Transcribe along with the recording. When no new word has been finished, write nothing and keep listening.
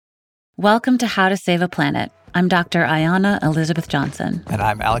Welcome to How to Save a Planet. I'm Dr. Ayana Elizabeth Johnson. And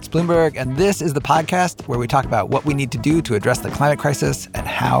I'm Alex Bloomberg, and this is the podcast where we talk about what we need to do to address the climate crisis and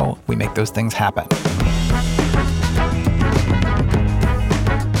how we make those things happen.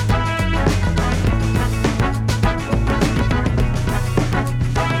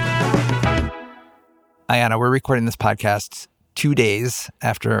 Ayana, we're recording this podcast 2 days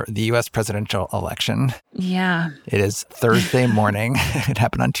after the U.S. presidential election. Yeah. It is Thursday morning. It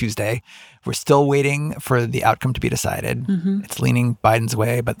happened on Tuesday. We're still waiting for the outcome to be decided. Mm-hmm. It's leaning Biden's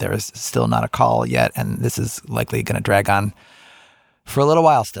way, but there is still not a call yet, and this is likely going to drag on for a little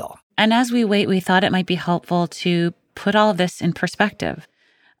while still. And as we wait, we thought it might be helpful to put all of this in perspective.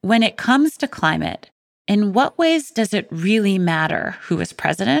 When it comes to climate, in what ways does it really matter who is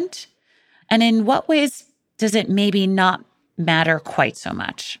president? And in what ways does it maybe not matter quite so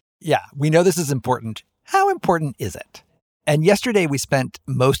much? Yeah, we know this is important. How important is it? And yesterday we spent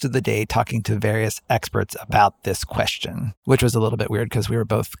most of the day talking to various experts about this question, which was a little bit weird because we were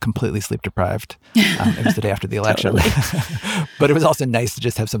both completely sleep deprived. It was the day after the election. But it was also nice to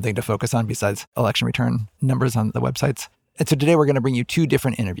just have something to focus on besides election return numbers on the websites. And so today we're going to bring you two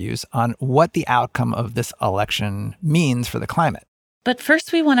different interviews on what the outcome of this election means for the climate. But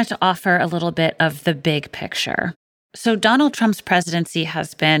first, we wanted to offer a little bit of the big picture. So Donald Trump's presidency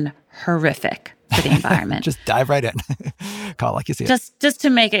has been horrific for the environment. Just dive right in. Call it like you see it. Just to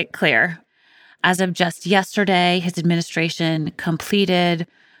make it clear, as of just yesterday, his administration completed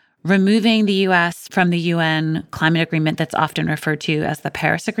removing the U.S. from the UN climate agreement that's often referred to as the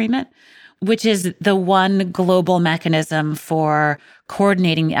Paris Agreement, which is the one global mechanism for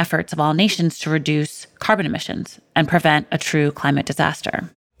coordinating the efforts of all nations to reduce carbon emissions and prevent a true climate disaster.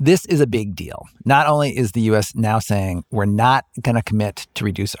 This is a big deal. Not only is the U.S. now saying we're not going to commit to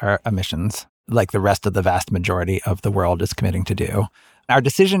reduce our emissions like the rest of the vast majority of the world is committing to do, our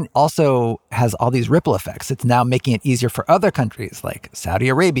decision also has all these ripple effects. It's now making it easier for other countries like Saudi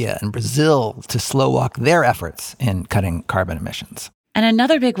Arabia and Brazil to slow walk their efforts in cutting carbon emissions. And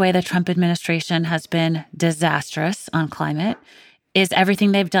another big way the Trump administration has been disastrous on climate is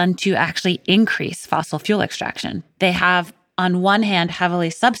everything they've done to actually increase fossil fuel extraction. They have, on one hand, heavily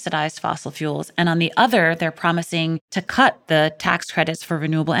subsidized fossil fuels, and on the other, they're promising to cut the tax credits for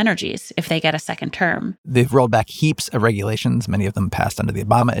renewable energies if they get a second term. They've rolled back heaps of regulations, many of them passed under the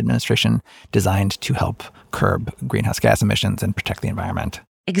Obama administration, designed to help curb greenhouse gas emissions and protect the environment.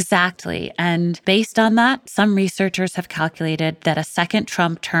 Exactly. And based on that, some researchers have calculated that a second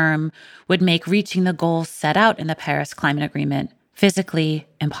Trump term would make reaching the goals set out in the Paris Climate Agreement physically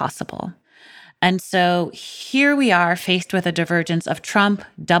impossible. And so here we are faced with a divergence of Trump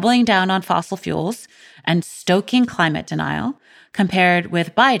doubling down on fossil fuels and stoking climate denial, compared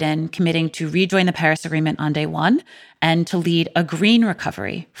with Biden committing to rejoin the Paris Agreement on day one and to lead a green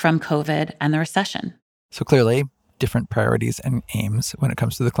recovery from COVID and the recession. So clearly, different priorities and aims when it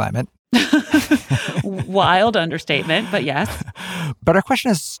comes to the climate. Wild understatement, but yes. But our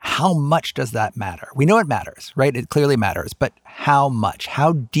question is, how much does that matter? We know it matters, right? It clearly matters, but how much?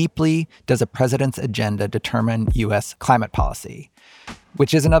 How deeply does a president's agenda determine U.S. climate policy?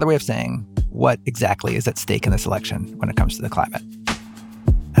 Which is another way of saying, what exactly is at stake in this election when it comes to the climate?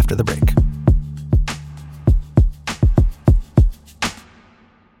 After the break.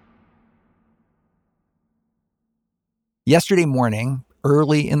 Yesterday morning,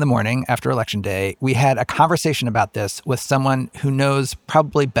 early in the morning after Election Day, we had a conversation about this with someone who knows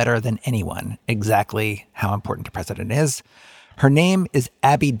probably better than anyone exactly how important a president is. Her name is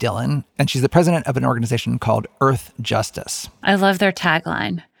Abby Dillen, and she's the president of an organization called Earthjustice. I love their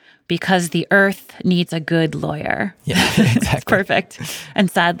tagline, because the earth needs a good lawyer. Yeah, exactly. It's perfect. And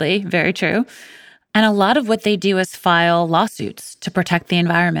sadly, very true. And a lot of what they do is file lawsuits to protect the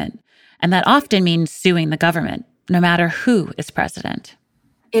environment. And that often means suing the government, no matter who is president.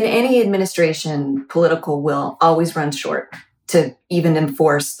 In any administration, political will always run short to even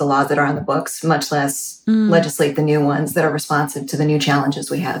enforce the laws that are on the books, much less legislate the new ones that are responsive to the new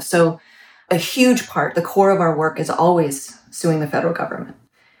challenges we have. So a huge part, the core of our work is always suing the federal government.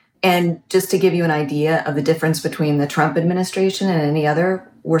 And just to give you an idea of the difference between the Trump administration and any other,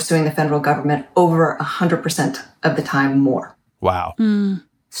 we're suing the federal government over 100% of the time more. Wow.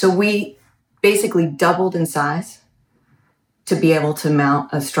 So we basically doubled in size to be able to mount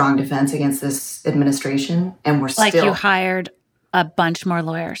a strong defense against this administration. And we're still... Like you hired a bunch more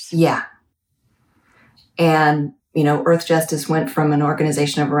lawyers. Yeah. And, you know, Earthjustice went from an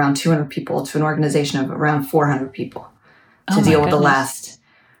organization of around 200 people to an organization of around 400 people to deal with the last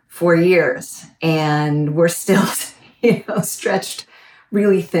 4 years. And we're still, stretched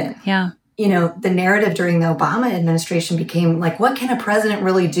really thin. Yeah. The narrative during the Obama administration became like, what can a president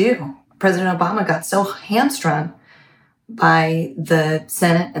really do? President Obama got so hamstrung by the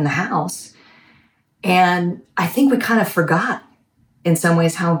Senate and the House. And I think we kind of forgot in some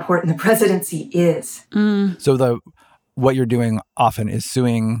ways how important the presidency is. So what you're doing often is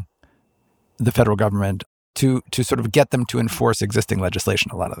suing the federal government to sort of get them to enforce existing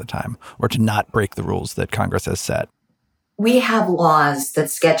legislation a lot of the time, or to not break the rules that Congress has set. We have laws that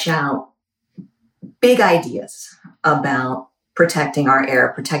sketch out big ideas about protecting our air,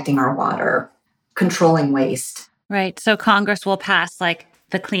 protecting our water, controlling waste. Right. So Congress will pass like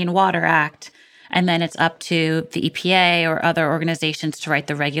the Clean Water Act, and then it's up to the EPA or other organizations to write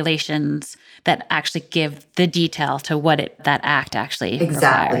the regulations that actually give the detail to what that act actually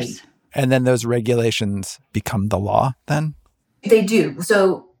requires. And then those regulations become the law then? They do.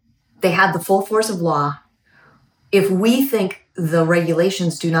 So they have the full force of law. If we think the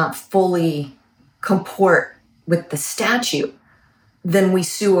regulations do not fully comport with the statute, then we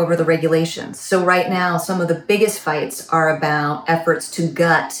sue over the regulations. So right now, some of the biggest fights are about efforts to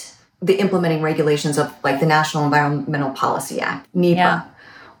gut the implementing regulations of like the National Environmental Policy Act, NEPA,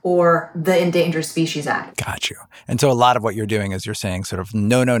 or the Endangered Species Act. Got you. And so a lot of what you're doing is you're saying sort of,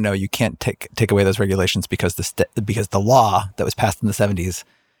 no, you can't take away those regulations because the law that was passed in the 70s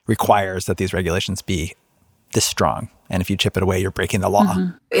requires that these regulations be this strong. And if you chip it away, you're breaking the law.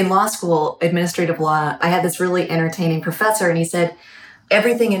 Mm-hmm. In law school, administrative law, I had this really entertaining professor, and he said,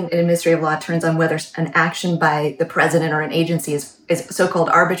 everything in administrative law turns on whether an action by the president or an agency is so-called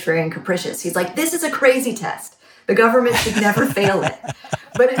arbitrary and capricious. He's like, this is a crazy test. The government should never fail it.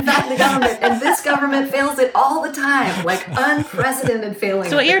 But in fact, this government fails it all the time, like unprecedented failing.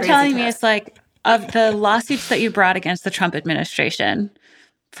 So what you're telling me is like, of the lawsuits that you brought against the Trump administration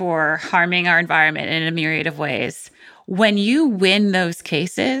for harming our environment in a myriad of ways, when you win those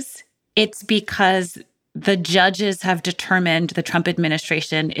cases, it's because the judges have determined the Trump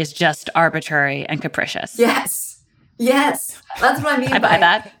administration is just arbitrary and capricious. Yes. That's what I mean. I buy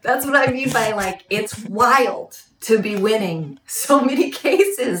that. That's what I mean by like, it's wild to be winning so many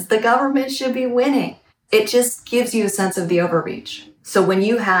cases. The government should be winning. It just gives you a sense of the overreach. So when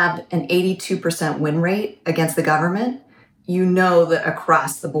you have an 82% win rate against the government, you know that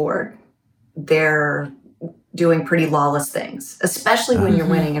across the board, they're doing pretty lawless things, especially when you're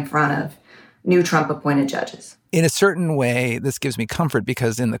winning in front of new Trump-appointed judges. In a certain way, this gives me comfort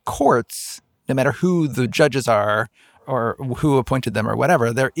because in the courts, no matter who the judges are or who appointed them or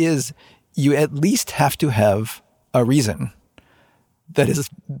whatever, you at least have to have a reason that is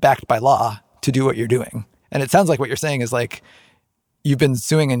backed by law to do what you're doing. And it sounds like what you're saying is like, you've been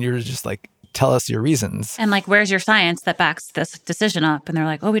suing and you're just like, tell us your reasons. And like, where's your science that backs this decision up? And they're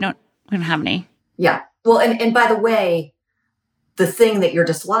like, oh, we don't have any. Yeah. Well, and by the way, the thing that you're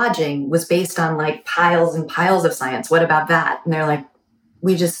dislodging was based on like piles and piles of science. What about that? And they're like,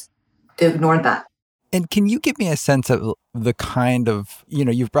 we just ignored that. And can you give me a sense of the kind of,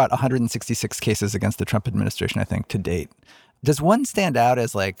 you've brought 166 cases against the Trump administration, I think, to date. Does one stand out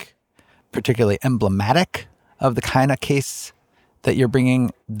as like particularly emblematic of the kind of case that you're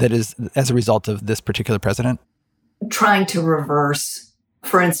bringing that is as a result of this particular president? Trying to reverse,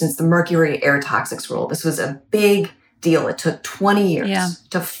 for instance, the mercury air toxics rule. This was a big deal. It took 20 years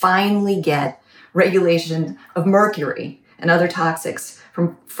to finally get regulation of mercury and other toxics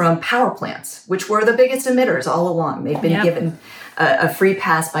from power plants, which were the biggest emitters all along. They've been given a free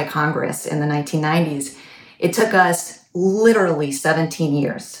pass by Congress in the 1990s. It took us literally 17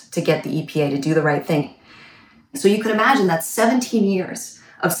 years to get the EPA to do the right thing. So you can imagine that's 17 years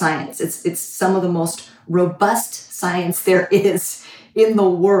of science. It's some of the most robust science there is in the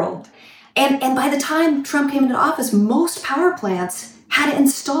world. And by the time Trump came into office, most power plants had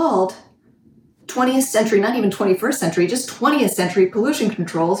installed 20th century, not even 21st century, just 20th century pollution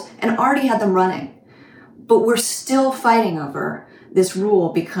controls and already had them running. But we're still fighting over this rule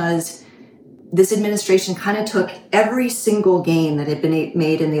because this administration kind of took every single gain that had been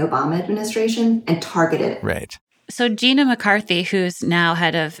made in the Obama administration and targeted it. Right. So Gina McCarthy, who's now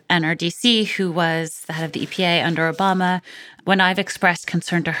head of NRDC, who was the head of the EPA under Obama, when I've expressed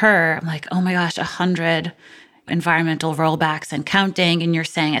concern to her, I'm like, oh my gosh, 100 environmental rollbacks and counting, and you're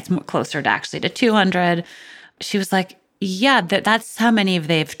saying it's closer to actually to 200. She was like, yeah, that's how many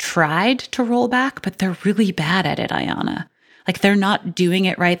they've tried to roll back, but they're really bad at it, Ayana. Like, they're not doing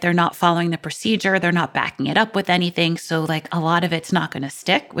it right. They're not following the procedure. They're not backing it up with anything. So, like, a lot of it's not going to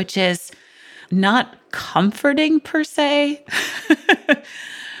stick, which is not comforting per se.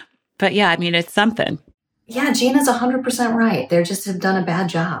 But yeah, I mean, it's something. Yeah, Gina's 100% right. They just have done a bad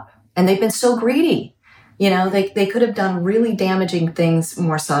job. And they've been so greedy. They could have done really damaging things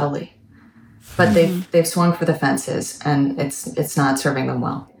more subtly. But they've swung for the fences, and it's not serving them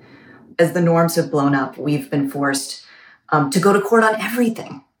well. as the norms have blown up, we've been forced to go to court on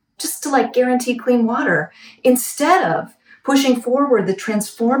everything just to like guarantee clean water instead of pushing forward the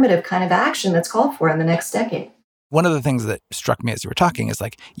transformative kind of action that's called for in the next decade. One of the things that struck me as you were talking is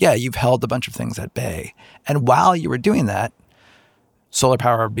like, yeah, you've held a bunch of things at bay. And while you were doing that, solar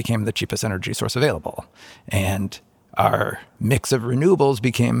power became the cheapest energy source available. And our mix of renewables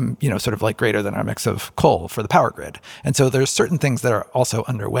became, sort of like greater than our mix of coal for the power grid. And so there's certain things that are also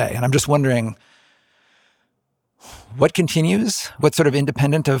underway. And I'm just wondering, what continues? What's sort of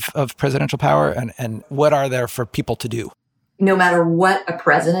independent of presidential power? And what are there for people to do? No matter what a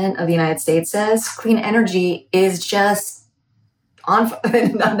president of the United States says, clean energy is just on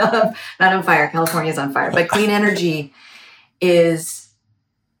not on fire. California is on fire. But clean energy is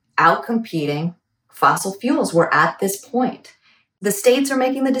outcompeting fossil fuels. We're at this point. The states are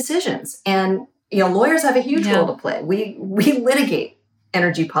making the decisions. And lawyers have a huge role to play. We litigate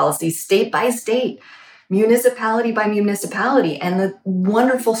energy policy state by state, municipality by municipality. And the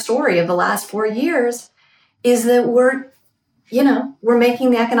wonderful story of the last 4 years is that we're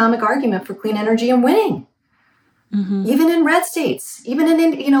making the economic argument for clean energy and winning. Mm-hmm. Even in red states, even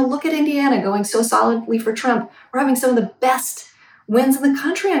in, look at Indiana going so solidly for Trump. We're having some of the best wins in the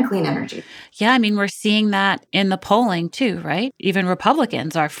country on clean energy. Yeah, I mean, we're seeing that in the polling too, right? Even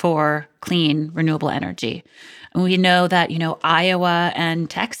Republicans are for clean, renewable energy. And we know that, Iowa and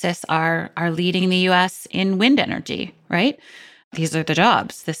Texas are leading the U.S. in wind energy, right? These are the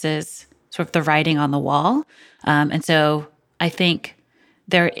jobs. This is sort of the writing on the wall. And so I think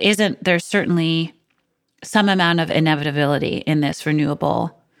there's certainly some amount of inevitability in this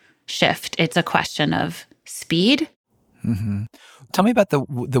renewable shift. It's a question of speed. Mm-hmm. Tell me about the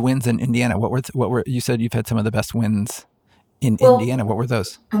wins in Indiana. What were you said you've had some of the best wins in Indiana. What were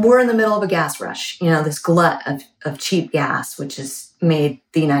those? We're in the middle of a gas rush. This glut of cheap gas, which has made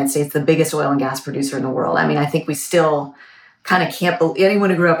the United States the biggest oil and gas producer in the world. I mean, I think we still kind of can't believe,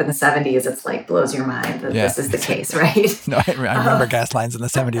 anyone who grew up in the 70s, it's like blows your mind that this is the case, right? No, I remember gas lines in the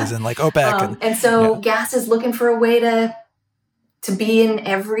 70s and like OPEC. And so gas is looking for a way to be in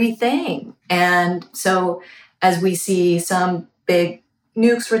everything. And so as we see some big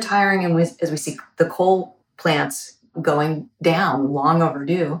nukes retiring and as we see the coal plants going down, long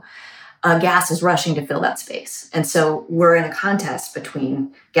overdue, gas is rushing to fill that space. And so we're in a contest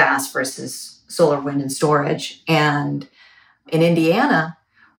between gas versus solar, wind, and storage. And in Indiana,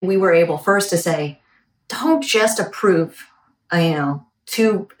 we were able first to say, don't just approve,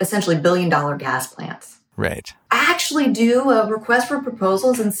 two essentially billion-dollar gas plants. Right. Actually do a request for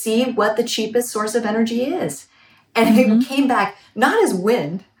proposals and see what the cheapest source of energy is. And it came back not as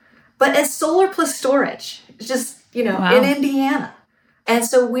wind, but as solar plus storage, just, Wow. in Indiana. And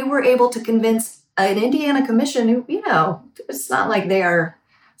so we were able to convince an Indiana commission who, it's not like they are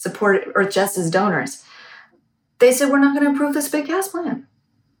supported or just as donors. They said, we're not going to approve this big gas plant.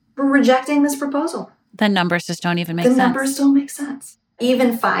 We're rejecting this proposal. The numbers just don't even make sense. The numbers don't make sense.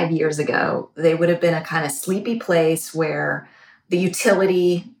 Even 5 years ago, they would have been a kind of sleepy place where the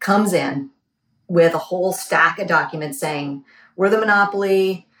utility comes in with a whole stack of documents saying, we're the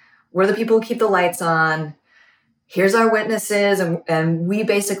monopoly, we're the people who keep the lights on, here's our witnesses, and we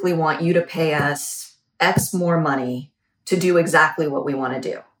basically want you to pay us X more money to do exactly what we want to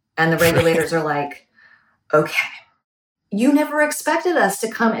do. And the regulators are like, okay, you never expected us to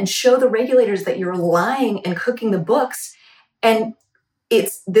come and show the regulators that you're lying and cooking the books. And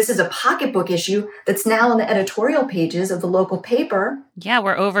this is a pocketbook issue that's now on the editorial pages of the local paper. Yeah,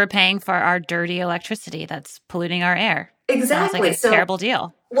 we're overpaying for our dirty electricity that's polluting our air. Exactly. Sounds like a terrible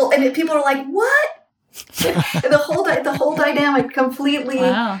deal. Well, and people are like, what? the whole dynamic completely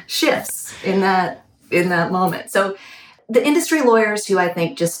shifts in that moment. So the industry lawyers who I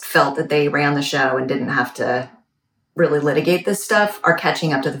think just felt that they ran the show and didn't have to really litigate this stuff are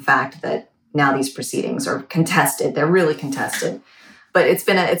catching up to the fact that now these proceedings are contested. They're really contested. But it's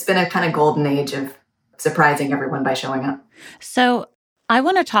been a kind of golden age of surprising everyone by showing up. So I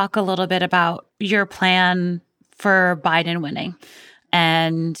want to talk a little bit about your plan for Biden winning.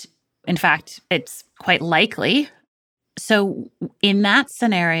 And in fact, it's quite likely. So in that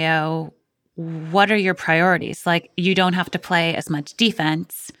scenario, what are your priorities? Like, you don't have to play as much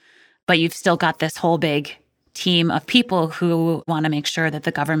defense, but you've still got this whole big team of people who want to make sure that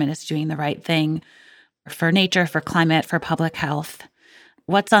the government is doing the right thing for nature, for climate, for public health.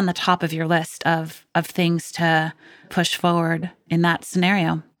 What's on the top of your list of things to push forward in that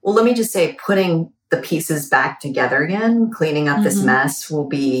scenario? Well, let me just say, putting the pieces back together again, cleaning up this mess will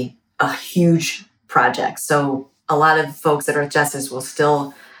be a huge project. So a lot of folks at Earthjustice will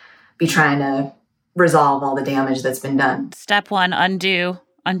still be trying to resolve all the damage that's been done. Step one, undo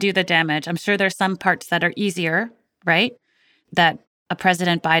undo the damage. I'm sure there's some parts that are easier, right? That a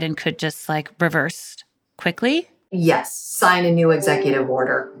President Biden could just reverse quickly. Yes. Sign a new executive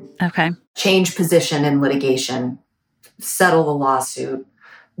order. Okay. Change position in litigation. Settle the lawsuit.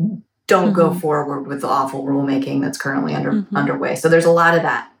 Don't go forward with the awful rulemaking that's currently underway. So there's a lot of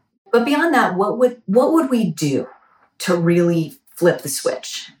that. But beyond that, what would we do to really flip the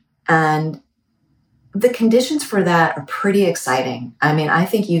switch? And the conditions for that are pretty exciting. I mean, I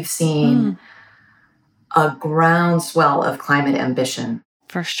think you've seen a groundswell of climate ambition.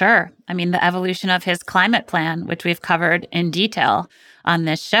 For sure. I mean, the evolution of his climate plan, which we've covered in detail on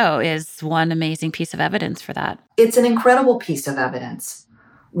this show, is one amazing piece of evidence for that. It's an incredible piece of evidence.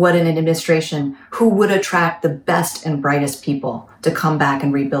 What an administration who would attract the best and brightest people to come back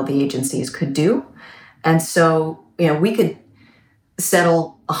and rebuild the agencies could do. And so, we could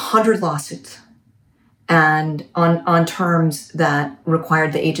settle 100 lawsuits and on terms that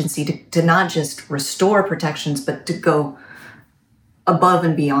required the agency to not just restore protections, but to go above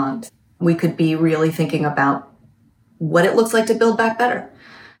and beyond. We could be really thinking about what it looks like to build back better.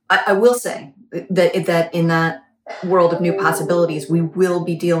 I will say that in that world of new possibilities, we will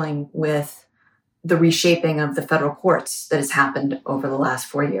be dealing with the reshaping of the federal courts that has happened over the last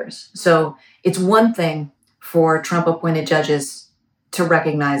 4 years. So it's one thing for Trump-appointed judges to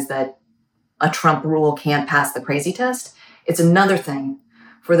recognize that a Trump rule can't pass the crazy test. It's another thing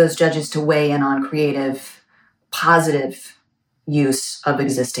for those judges to weigh in on creative, positive use of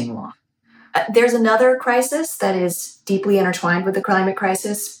existing law. There's another crisis that is deeply intertwined with the climate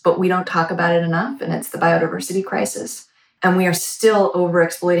crisis, but we don't talk about it enough, and it's the biodiversity crisis. And we are still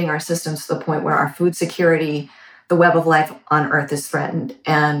overexploiting our systems to the point where our food security, the web of life on Earth is threatened.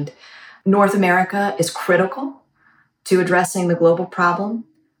 And North America is critical to addressing the global problem.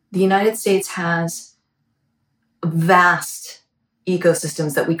 The United States has vast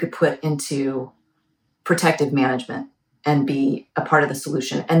ecosystems that we could put into protective management and be a part of the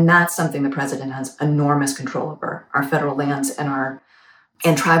solution. And that's something the president has enormous control over, our federal lands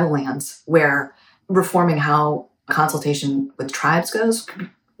and tribal lands, where reforming how consultation with tribes goes could be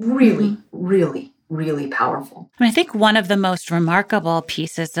really, really, really powerful. I think one of the most remarkable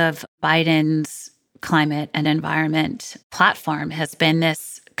pieces of Biden's climate and environment platform has been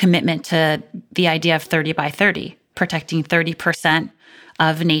this commitment to the idea of 30 by 30, protecting 30%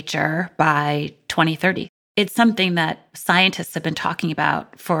 of nature by 2030. It's something that scientists have been talking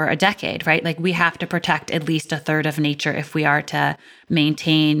about for a decade, right? We have to protect at least a third of nature if we are to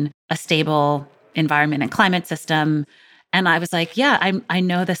maintain a stable environment and climate system. And I was like, yeah, I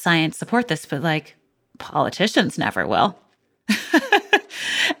know the science support this, but politicians never will.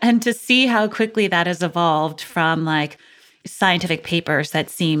 And to see how quickly that has evolved from scientific papers that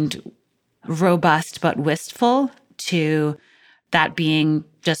seemed robust but wistful to that being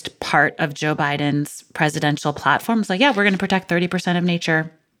just part of Joe Biden's presidential platform. It's yeah, we're going to protect 30% of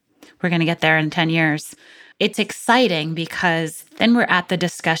nature. We're going to get there in 10 years. It's exciting because then we're at the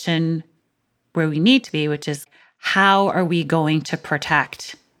discussion where we need to be, which is how are we going to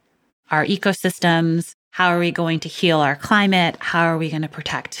protect our ecosystems? How are we going to heal our climate? How are we going to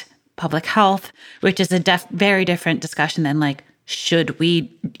protect public health? Which is a very different discussion than should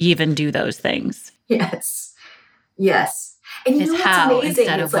we even do those things? Yes. Yes. And you know what's how amazing?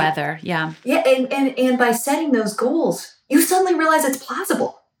 Instead of whether. Yeah. Yeah. And by setting those goals, you suddenly realize it's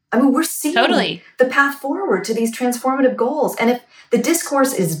plausible. I mean, we're seeing the path forward to these transformative goals. And if the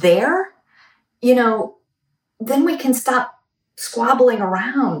discourse is there, then we can stop squabbling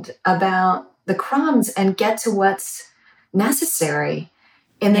around about the crumbs and get to what's necessary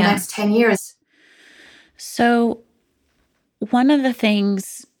in the next 10 years. So one of the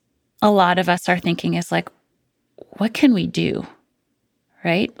things a lot of us are thinking is what can we do?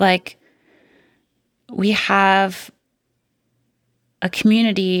 Right? We have a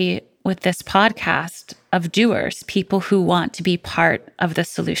community with this podcast of doers, people who want to be part of the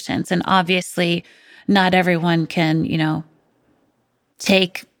solutions. And obviously, not everyone can,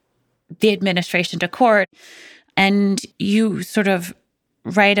 take the administration to court. And you sort of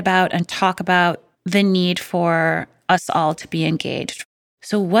write about and talk about the need for us all to be engaged.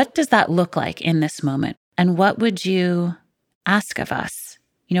 So what does that look like in this moment? And what would you ask of us?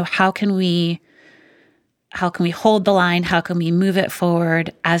 How can we hold the line? How can we move it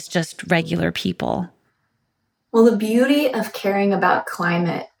forward as just regular people? Well, the beauty of caring about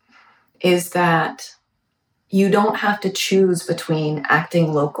climate is that you don't have to choose between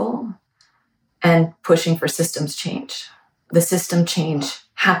acting local and pushing for systems change. The system change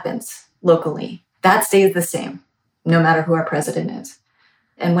happens locally. That stays the same, no matter who our president is.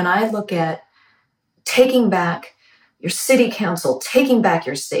 And when I look at taking back your city council, taking back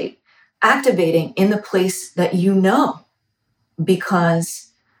your state, activating in the place that you know,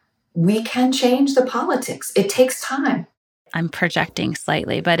 because we can change the politics. It takes time. I'm projecting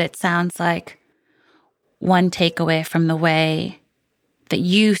slightly, but it sounds like one takeaway from the way that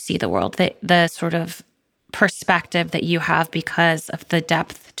you see the world, the sort of perspective that you have because of the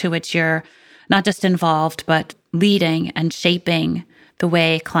depth to which you're not just involved, but leading and shaping the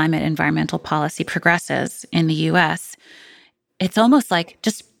way climate environmental policy progresses in the US. It's almost like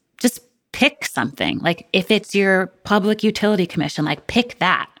just pick something. Like if it's your public utility commission, like pick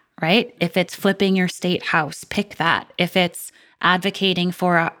that, right? If it's flipping your state house, pick that. If it's advocating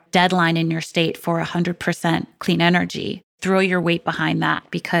for a deadline in your state for 100% clean energy, throw your weight behind that,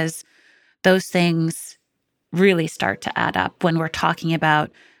 because those things really start to add up when we're talking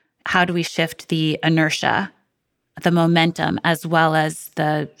about how do we shift the inertia, the momentum, as well as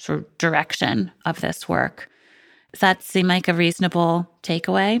the sort of direction of this work. Does that seem like a reasonable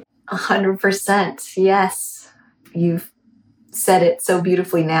takeaway? 100%. Yes. You've said it so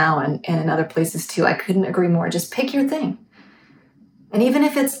beautifully now and in other places too. I couldn't agree more. Just pick your thing. And even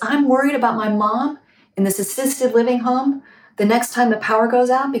if it's, I'm worried about my mom in this assisted living home, the next time the power goes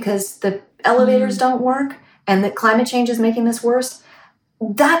out because the elevators don't work and that climate change is making this worse,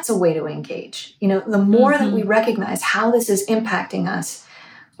 that's a way to engage. You know, the more that we recognize how this is impacting us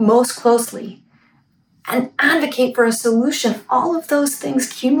most closely and advocate for a solution, all of those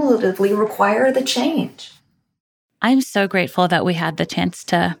things cumulatively require the change. I'm so grateful that we had the chance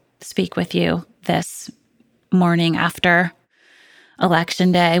to speak with you this morning after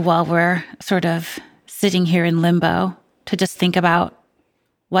Election Day while we're sort of sitting here in limbo to just think about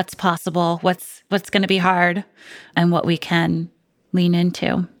what's possible, what's going to be hard, and what we can lean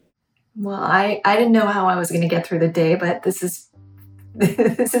into. Well, I didn't know how I was going to get through the day, but this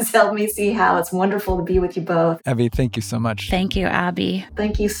has helped me see how. It's wonderful to be with you both. Abby, thank you so much. Thank you, Abby.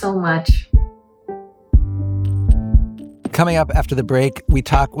 Thank you so much. Coming up after the break, we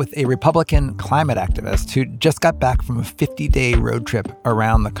talk with a Republican climate activist who just got back from a 50-day road trip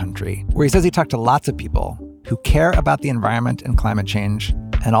around the country, where he says he talked to lots of people who care about the environment and climate change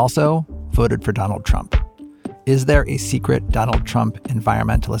and also voted for Donald Trump. Is there a secret Donald Trump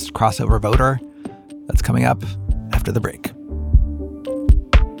environmentalist crossover voter? That's coming up after the break.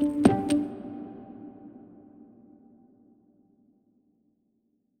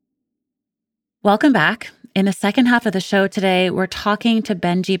 Welcome back. In the second half of the show today, we're talking to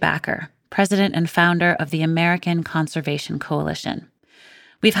Benji Backer, president and founder of the American Conservation Coalition.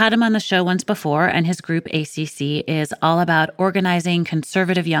 We've had him on the show once before, and his group ACC is all about organizing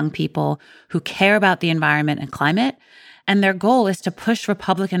conservative young people who care about the environment and climate, and their goal is to push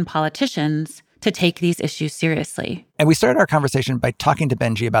Republican politicians to take these issues seriously. And we started our conversation by talking to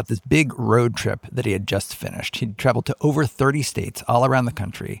Benji about this big road trip that he had just finished. He'd traveled to over 30 states all around the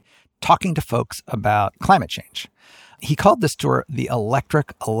country, talking to folks about climate change. He called this tour the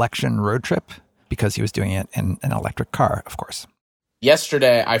Electric Election Road Trip because he was doing it in an electric car, of course.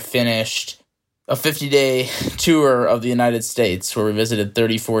 Yesterday, I finished a 50-day tour of the United States where we visited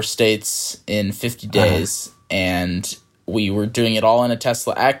 34 states in 50 days, and we were doing it all in a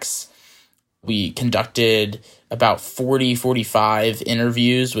Tesla X. We conducted about 45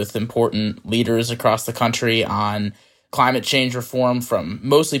 interviews with important leaders across the country on climate change reform, from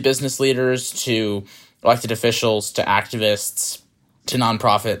mostly business leaders to elected officials to activists to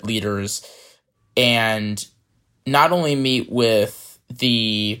nonprofit leaders, and not only meet with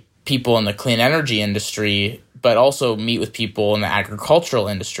the people in the clean energy industry, but also meet with people in the agricultural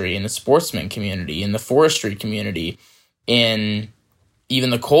industry, in the sportsman community, in the forestry community, in even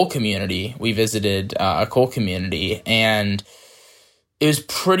the coal community. We visited a coal community, and it was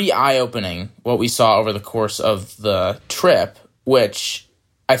pretty eye-opening what we saw over the course of the trip, which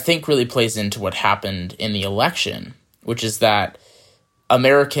I think really plays into what happened in the election, which is that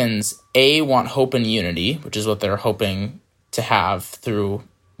Americans, A, want hope and unity, which is what they're hoping to have through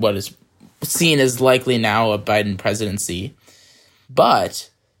what is seen as likely now a Biden presidency. But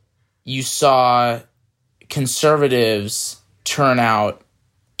you saw conservatives turn out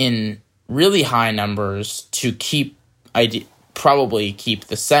in really high numbers to probably keep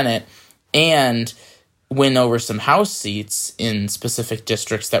the Senate and win over some House seats in specific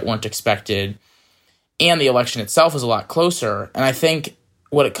districts that weren't expected. And the election itself was a lot closer. And I think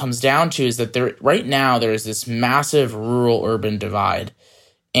what it comes down to is that right now there is this massive rural-urban divide.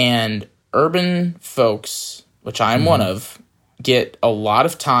 And urban folks, which I'm one of, get a lot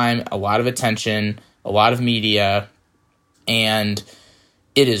of time, a lot of attention, a lot of media, and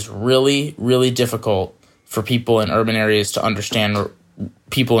it is really, really difficult for people in urban areas to understand what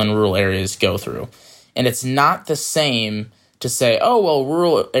people in rural areas go through. And it's not the same to say, oh, well,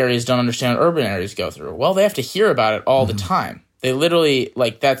 rural areas don't understand what urban areas go through. Well, they have to hear about it all the time. They literally,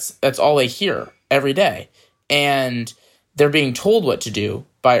 like, that's all they hear every day. And they're being told what to do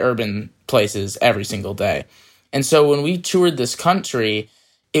by urban places every single day. And so when we toured this country,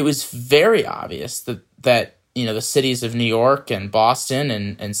 it was very obvious that you know, the cities of New York and Boston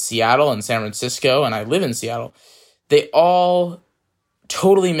and Seattle and San Francisco, and I live in Seattle, they all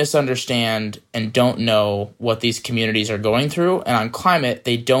totally misunderstand and don't know what these communities are going through. And on climate,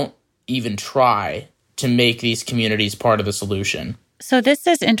 they don't even try to make these communities part of the solution. So this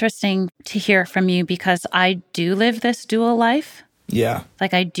is interesting to hear from you because I do live this dual life. Yeah.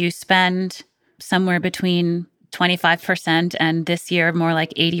 Like I do spend somewhere between 25% and this year more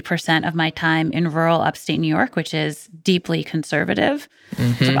like 80% of my time in rural upstate New York, which is deeply conservative.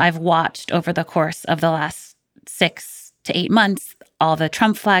 So I've watched over the course of the last 6 to 8 months, all the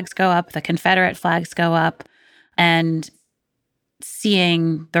Trump flags go up, the Confederate flags go up, and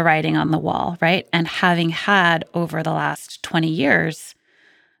seeing the writing on the wall, right? And having had over the last 20 years,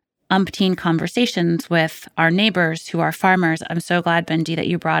 umpteen conversations with our neighbors who are farmers. I'm so glad, Benji, that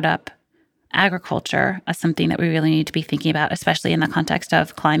you brought up agriculture as something that we really need to be thinking about, especially in the context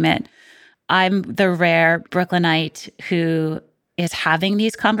of climate. I'm the rare Brooklynite who is having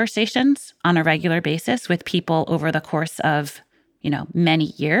these conversations on a regular basis with people over the course of, many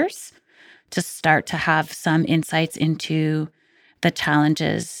years to start to have some insights into the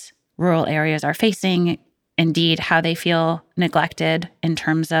challenges rural areas are facing, indeed, how they feel neglected in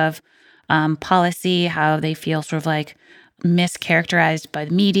terms of policy, how they feel sort of like mischaracterized by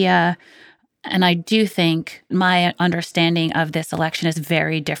the media. And I do think my understanding of this election is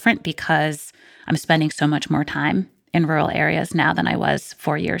very different because I'm spending so much more time in rural areas now than I was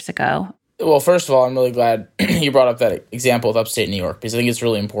 4 years ago. Well, first of all, I'm really glad you brought up that example of upstate New York, because I think it's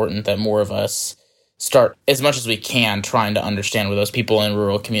really important that more of us start, as much as we can, trying to understand where those people in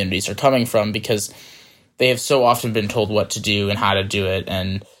rural communities are coming from, because they have so often been told what to do and how to do it,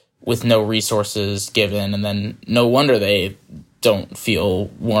 and with no resources given, and then no wonder they don't feel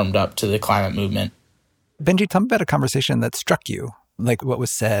warmed up to the climate movement. Benji, tell me about a conversation that struck you, like what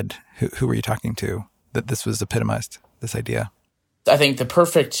was said, who were you talking to, that this was epitomized, this idea? I think the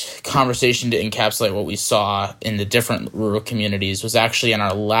perfect conversation to encapsulate what we saw in the different rural communities was actually in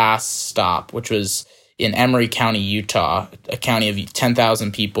our last stop, which was in Emery County, Utah, a county of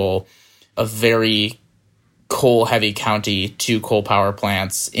 10,000 people, a very coal-heavy county, 2 coal power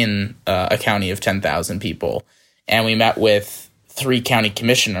plants in a county of 10,000 people. And we met with 3 county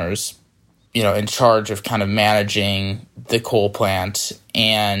commissioners, in charge of kind of managing the coal plant.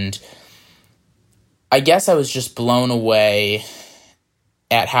 And I guess I was just blown away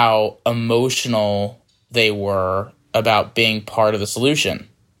at how emotional they were about being part of the solution.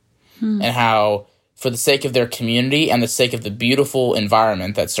 And how, for the sake of their community and the sake of the beautiful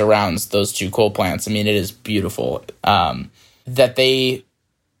environment that surrounds those 2 coal plants, it is beautiful, that they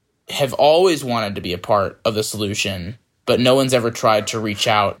have always wanted to be a part of the solution, but no one's ever tried to reach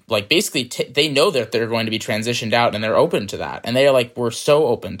out. Like, basically, they know that they're going to be transitioned out, and they're open to that. And they are like, we're so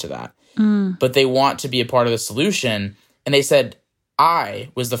open to that. But they want to be a part of the solution. And they said, I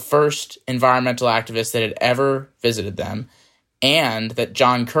was the first environmental activist that had ever visited them, and that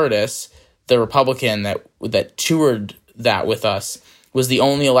John Curtis, the Republican that toured that with us, was the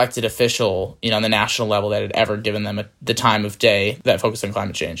only elected official, on the national level that had ever given them the time of day that focused on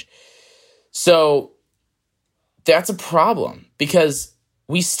climate change. So that's a problem, because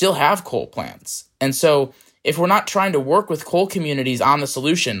we still have coal plants. And so if we're not trying to work with coal communities on the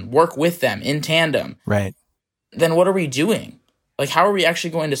solution, work with them in tandem, right, then what are we doing? Like, how are we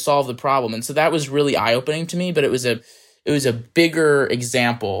actually going to solve the problem? And so that was really eye-opening to me, but it was a bigger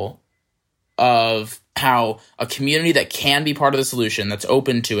example of how a community that can be part of the solution, that's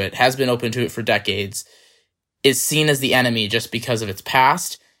open to it, has been open to it for decades, is seen as the enemy just because of its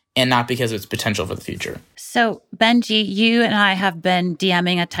past and not because of its potential for the future. So, Benji, you and I have been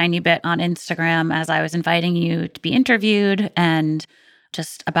DMing a tiny bit on Instagram as I was inviting you to be interviewed and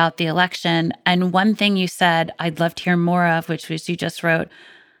just about the election. And one thing you said I'd love to hear more of, which was you just wrote,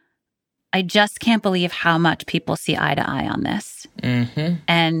 I just can't believe how much people see eye to eye on this.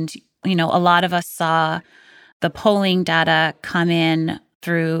 And, a lot of us saw the polling data come in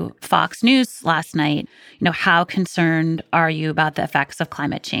through Fox News last night. How concerned are you about the effects of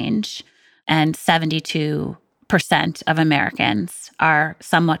climate change? And 72% of Americans are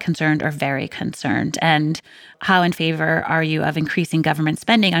somewhat concerned or very concerned. And how in favor are you of increasing government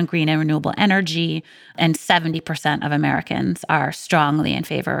spending on green and renewable energy? And 70% of Americans are strongly in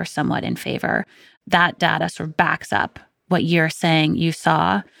favor or somewhat in favor. That data sort of backs up what you're saying you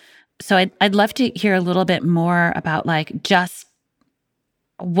saw. So I'd love to hear a little bit more about like just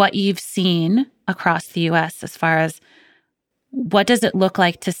what you've seen across the US as far as what does it look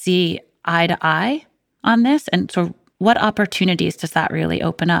like to see eye to eye on this? And so what opportunities does that really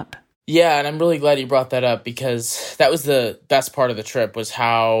open up? Yeah, and I'm really glad you brought that up because that was the best part of the trip was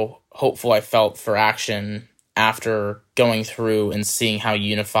how hopeful I felt for action after going through and seeing how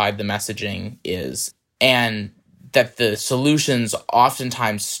unified the messaging is. And that the solutions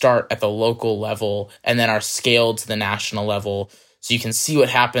oftentimes start at the local level and then are scaled to the national level. So you can see what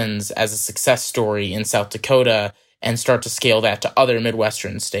happens as a success story in South Dakota and start to scale that to other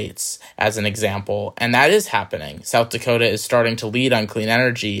Midwestern states as an example. And that is happening. South Dakota is starting to lead on clean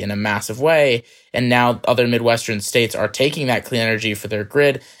energy in a massive way. And now other Midwestern states are taking that clean energy for their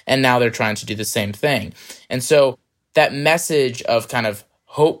grid. And now they're trying to do the same thing. And so that message of kind of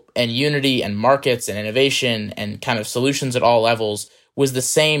hope and unity and markets and innovation and kind of solutions at all levels was the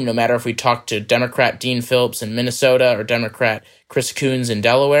same no matter if we talked to Democrat Dean Phillips in Minnesota or Democrat Chris Coons in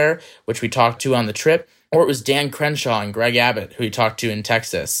Delaware, which we talked to on the trip, or it was Dan Crenshaw and Greg Abbott, who we talked to in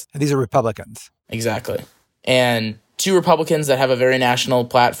Texas. And these are Republicans. Exactly. And two Republicans that have a very national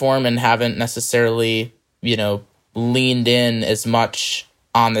platform and haven't necessarily, leaned in as much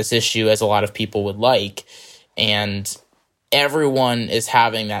on this issue as a lot of people would like. And everyone is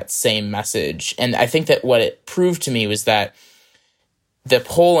having that same message. And I think that what it proved to me was that the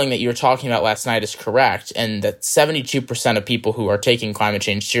polling that you were talking about last night is correct, and that 72% of people who are taking climate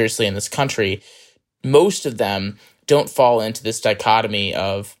change seriously in this country, most of them don't fall into this dichotomy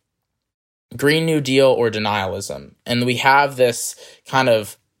of Green New Deal or denialism. And we have this kind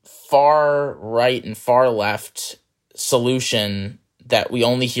of far right and far left solution that we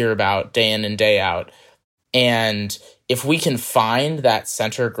only hear about day in and day out. And if we can find that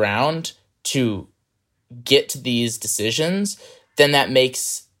center ground to get to these decisions, then that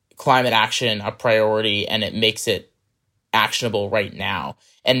makes climate action a priority and it makes it actionable right now.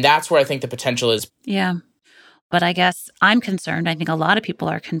 And that's where I think the potential is. Yeah. But I guess I'm concerned. I think a lot of people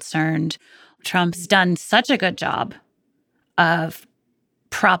are concerned. Trump's done such a good job of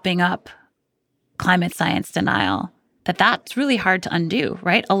propping up climate science denial that that's really hard to undo,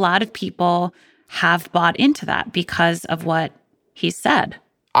 right? A lot of people have bought into that because of what he said.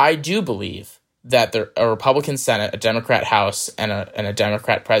 I do believe that a Republican Senate, a Democrat House, and a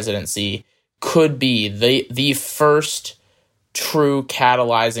Democrat presidency could be the first true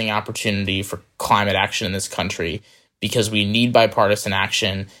catalyzing opportunity for climate action in this country, because we need bipartisan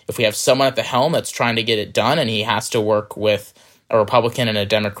action. If we have someone at the helm that's trying to get it done and he has to work with a Republican and a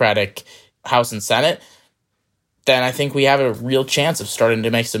Democratic House and Senate, then I think we have a real chance of starting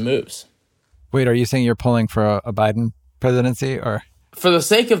to make some moves. Wait, are you saying you're pulling for a Biden presidency, or? For the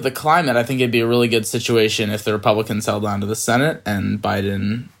sake of the climate, I think it'd be a really good situation if the Republicans held on to the Senate and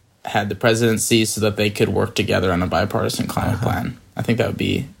Biden had the presidency so that they could work together on a bipartisan climate plan. I think that would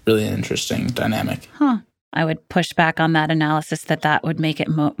be really an interesting dynamic. I would push back on that analysis that would make it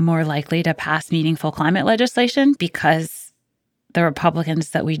more likely to pass meaningful climate legislation, because the Republicans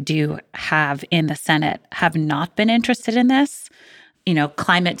that we do have in the Senate have not been interested in this.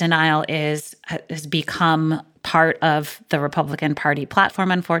 Climate denial has become part of the Republican Party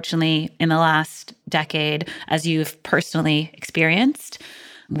platform, unfortunately, in the last decade, as you've personally experienced.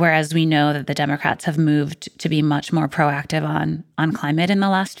 Whereas we know that the Democrats have moved to be much more proactive on climate in the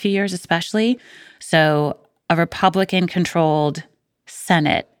last few years, especially. So a Republican-controlled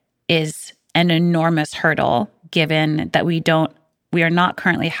Senate is an enormous hurdle, given that we are not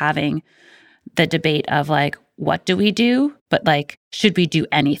currently having the debate of like, what do we do? But like, should we do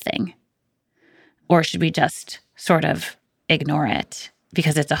anything? Or should we just sort of ignore it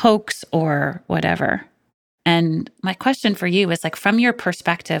because it's a hoax or whatever? And my question for you is like, from your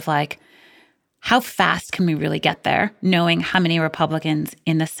perspective, like, how fast can we really get there, knowing how many Republicans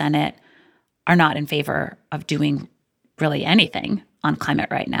in the Senate are not in favor of doing really anything on climate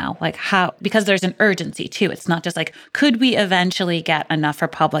right now? Like how, because there's an urgency too. It's not just like, could we eventually get enough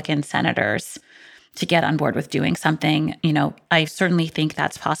Republican senators to get on board with doing something? I certainly think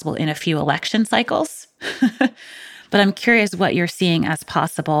that's possible in a few election cycles. But I'm curious what you're seeing as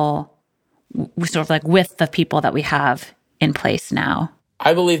possible, sort of like with the people that we have in place now.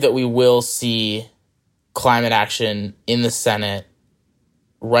 I believe that we will see climate action in the Senate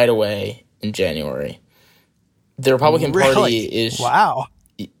right away in January. The Republican Party is... Wow.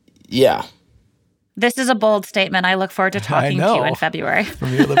 Yeah. This is a bold statement. I look forward to talking to you in February.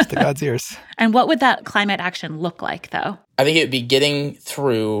 From your lips to God's ears. And what would that climate action look like, though? I think it would be getting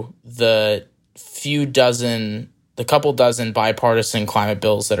through the few dozen the couple dozen bipartisan climate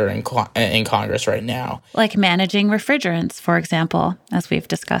bills that are in Congress right now. Like managing refrigerants, for example, as we've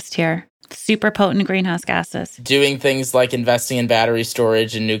discussed here. Super potent greenhouse gases. Doing things like investing in battery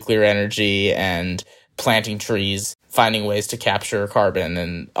storage and nuclear energy and planting trees, finding ways to capture carbon,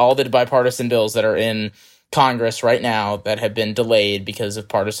 and all the bipartisan bills that are in Congress right now that have been delayed because of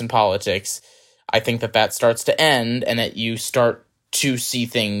partisan politics. I think that starts to end and that you start to see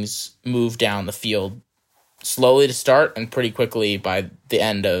things move down the field slowly to start and pretty quickly by the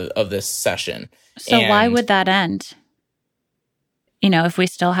end of this session. So why would that end? If we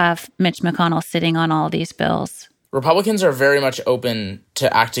still have Mitch McConnell sitting on all these bills. Republicans are very much open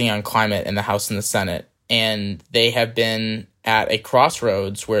to acting on climate in the House and the Senate, and they have been at a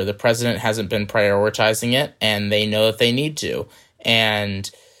crossroads where the president hasn't been prioritizing it, and they know that they need to. And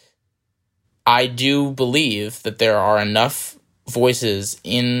I do believe that there are enough voices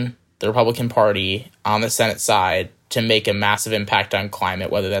in the Republican Party on the Senate side to make a massive impact on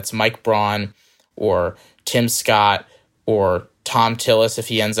climate, whether that's Mike Braun or Tim Scott or Tom Tillis if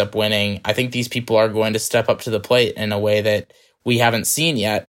he ends up winning. I think these people are going to step up to the plate in a way that we haven't seen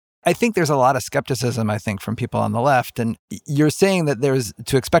yet. I think there's a lot of skepticism, from people on the left. And you're saying that there's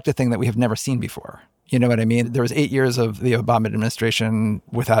to expect a thing that we have never seen before. You know what I mean? There was 8 years of the Obama administration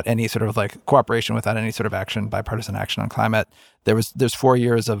without any sort of cooperation, without any sort of action, bipartisan action on climate. There's 4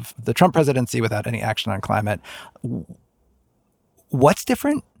 years of the Trump presidency without any action on climate. What's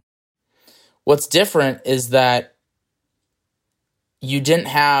different? What's different is that you didn't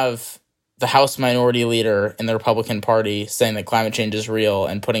have the House minority leader in the Republican Party saying that climate change is real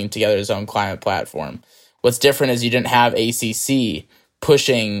and putting together his own climate platform. What's different is you didn't have ACC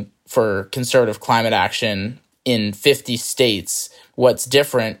pushing for conservative climate action in 50 states. What's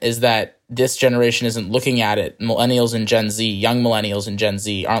different is that this generation isn't looking at it. Millennials and Gen Z, young millennials and Gen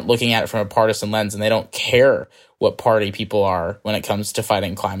Z aren't looking at it from a partisan lens, and they don't care what party people are when it comes to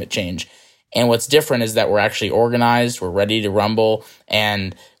fighting climate change. And what's different is that we're actually organized, we're ready to rumble,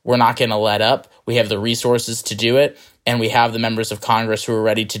 and we're not going to let up. We have the resources to do it, and we have the members of Congress who are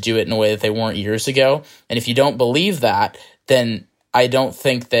ready to do it in a way that they weren't years ago. And if you don't believe that, then I don't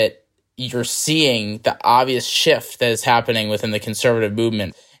think that you're seeing the obvious shift that is happening within the conservative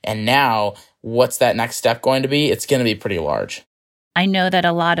movement. And now, what's that next step going to be? It's going to be pretty large. I know that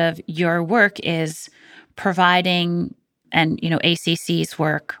a lot of your work is providing, and ACC's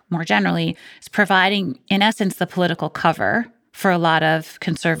work more generally, is providing, in essence, the political cover for a lot of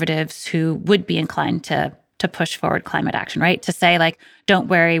conservatives who would be inclined to push forward climate action, right? To say, don't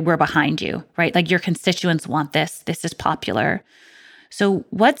worry, we're behind you, right? Your constituents want this. This is popular. So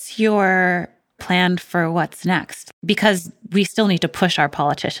what's your plan for what's next? Because we still need to push our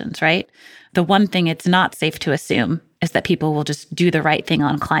politicians, right? The one thing it's not safe to assume is that people will just do the right thing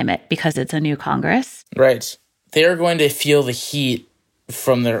on climate because it's a new Congress. Right. They're going to feel the heat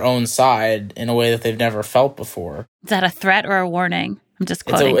from their own side in a way that they've never felt before. Is that a threat or a warning? I'm just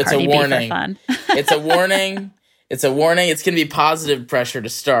quoting Cardi B for fun. It's a warning. It's a warning. It's going to be positive pressure to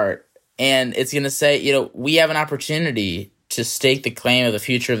start. And it's going to say, we have an opportunity to stake the claim of the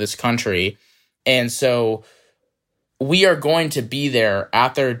future of this country. And so we are going to be there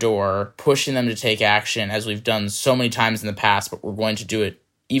at their door, pushing them to take action as we've done so many times in the past, but we're going to do it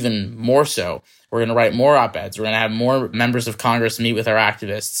even more so. We're going to write more op-eds. We're going to have more members of Congress meet with our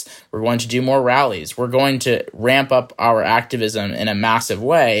activists. We're going to do more rallies. We're going to ramp up our activism in a massive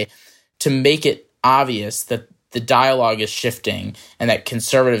way to make it obvious that the dialogue is shifting and that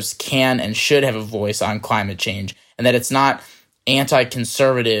conservatives can and should have a voice on climate change, and that it's not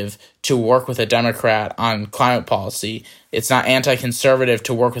anti-conservative to work with a Democrat on climate policy. It's not anti-conservative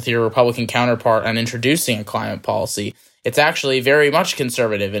to work with your Republican counterpart on introducing a climate policy. It's actually very much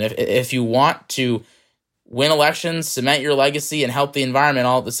conservative. And if you want to win elections, cement your legacy, and help the environment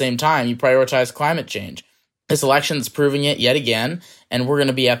all at the same time, you prioritize climate change. This election is proving it yet again, and we're going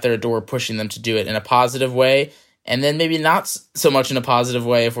to be at their door pushing them to do it in a positive way, and then maybe not so much in a positive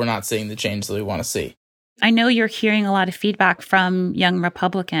way if we're not seeing the change that we want to see. I know you're hearing a lot of feedback from young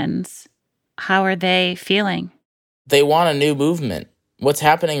Republicans. How are they feeling? They want a new movement. What's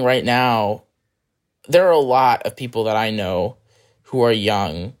happening right now, there are a lot of people that I know who are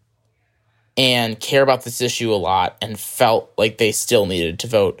young and care about this issue a lot and felt like they still needed to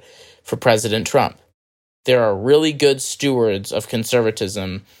vote for President Trump. There are really good stewards of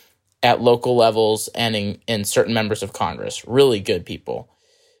conservatism at local levels and in certain members of Congress, really good people.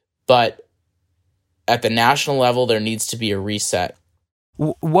 But at the national level, there needs to be a reset.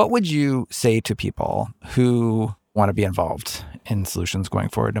 What would you say to people who want to be involved in solutions going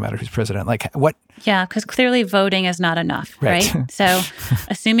forward, no matter who's president? Like what? Yeah, because clearly voting is not enough, right? So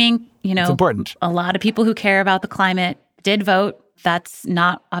assuming, it's important. A lot of people who care about the climate did vote, that's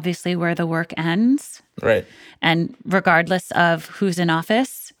not obviously where the work ends. Right. And regardless of who's in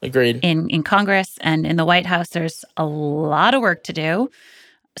office, agreed, in Congress and in the White House, there's a lot of work to do.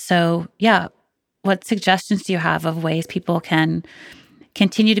 So, yeah, what suggestions do you have of ways people can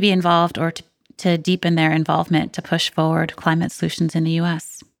continue to be involved or to deepen their involvement to push forward climate solutions in the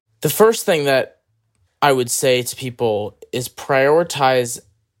U.S.? The first thing that I would say to people is prioritize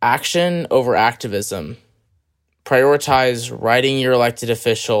action over activism. Prioritize writing your elected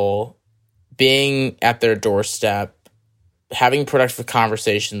official, being at their doorstep, having productive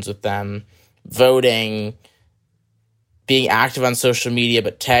conversations with them, voting, being active on social media,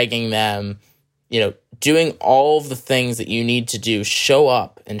 but tagging them, doing all of the things that you need to do, show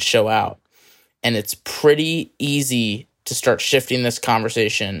up and show out. And it's pretty easy to start shifting this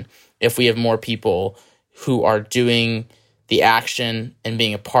conversation if we have more people who are doing the action and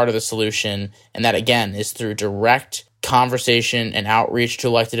being a part of the solution. And that, again, is through direct conversation and outreach to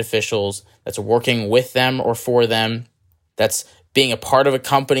elected officials, that's working with them or for them, that's being a part of a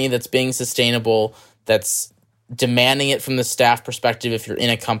company that's being sustainable, that's demanding it from the staff perspective if you're in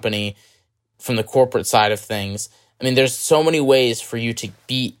a company, from the corporate side of things. I mean, there's so many ways for you to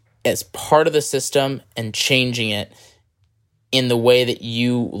be as part of the system and changing it in the way that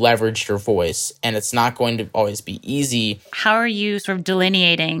you leverage your voice. And it's not going to always be easy. How are you sort of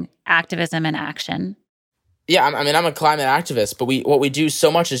delineating activism and action? Yeah, I'm a climate activist, but what we do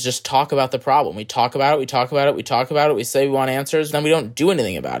so much is just talk about the problem. We talk about it, we say we want answers, and then we don't do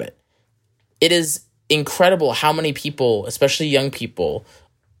anything about it. It is incredible how many people, especially young people,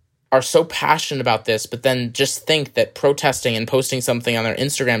 are so passionate about this, but then just think that protesting and posting something on their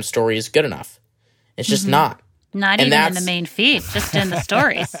Instagram story is good enough. It's just not. Not even in the main feed, just in the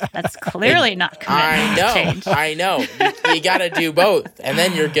stories. That's clearly not commitment to change. I know. You got to do both, and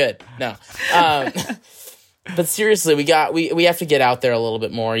then you're good. No. But seriously, we have to get out there a little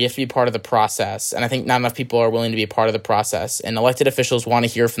bit more. You have to be part of the process. And I think not enough people are willing to be a part of the process. And elected officials want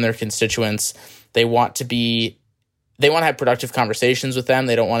to hear from their constituents. They want to have productive conversations with them.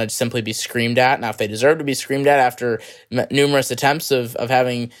 They don't want to simply be screamed at. Now, if they deserve to be screamed at after numerous attempts of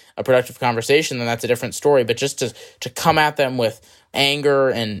having a productive conversation, then that's a different story. But just to come at them with anger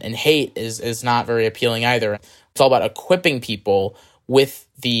and hate is not very appealing either. It's all about equipping people with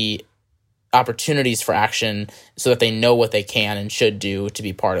the opportunities for action so that they know what they can and should do to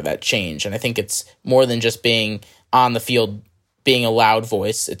be part of that change. And I think it's more than just being on the field, being a loud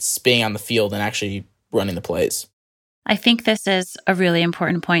voice. It's being on the field and actually running the plays. I think this is a really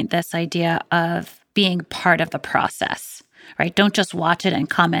important point, this idea of being part of the process, right? Don't just watch it and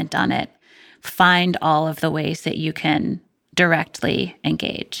comment on it. Find all of the ways that you can directly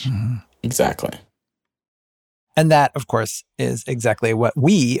engage. Mm-hmm. Exactly. And that, of course, is exactly what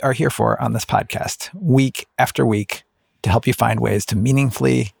we are here for on this podcast, week after week, to help you find ways to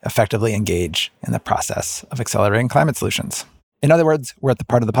meaningfully, effectively engage in the process of accelerating climate solutions. In other words, we're at the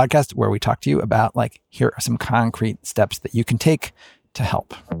part of the podcast where we talk to you about, here are some concrete steps that you can take to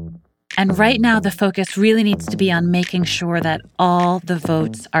help. And right now, the focus really needs to be on making sure that all the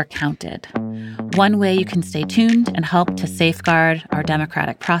votes are counted. One way you can stay tuned and help to safeguard our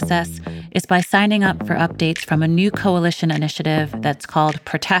democratic process is by signing up for updates from a new coalition initiative that's called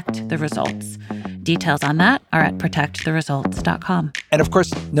Protect the Results. Details on that are at protecttheresults.com. And of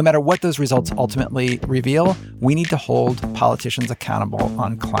course, no matter what those results ultimately reveal, we need to hold politicians accountable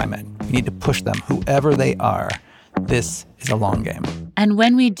on climate. We need to push them, whoever they are. This is a long game. And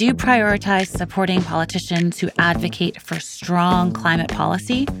when we do prioritize supporting politicians who advocate for strong climate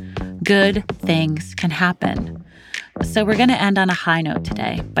policy, good things can happen. So we're going to end on a high note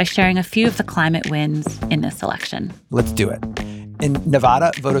today by sharing a few of the climate wins in this election. Let's do it. In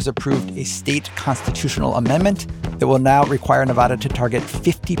Nevada, voters approved a state constitutional amendment that will now require Nevada to target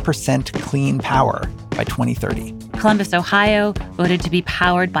 50% clean power by 2030. Columbus, Ohio, voted to be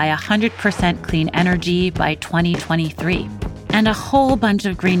powered by 100% clean energy by 2023. And a whole bunch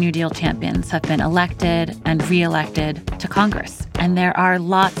of Green New Deal champions have been elected and re-elected to Congress. And there are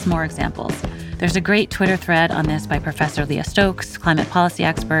lots more examples. There's a great Twitter thread on this by Professor Leah Stokes, climate policy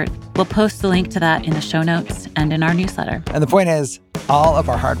expert. We'll post the link to that in the show notes and in our newsletter. And the point is, all of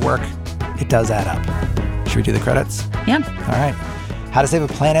our hard work, it does add up. Should we do the credits? Yeah. All right. How to Save a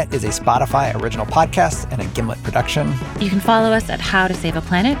Planet is a Spotify original podcast and a Gimlet production. You can follow us at How to Save a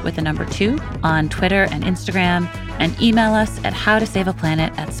Planet with the number 2 on Twitter and Instagram, and email us at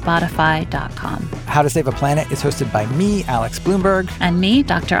howtosaveaplanet@spotify.com. How to Save a Planet is hosted by me, Alex Bloomberg. And me,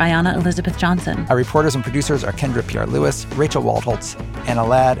 Dr. Ayana Elizabeth Johnson. Our reporters and producers are Kendra Pierre-Lewis, Rachel Waldholtz, Anna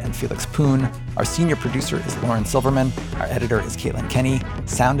Ladd, and Felix Poon. Our senior producer is Lauren Silverman. Our editor is Caitlin Kenny.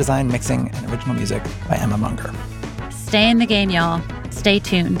 Sound design, mixing, and original music by Emma Munger. Stay in the game, y'all. Stay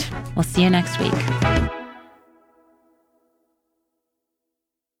tuned. We'll see you next week.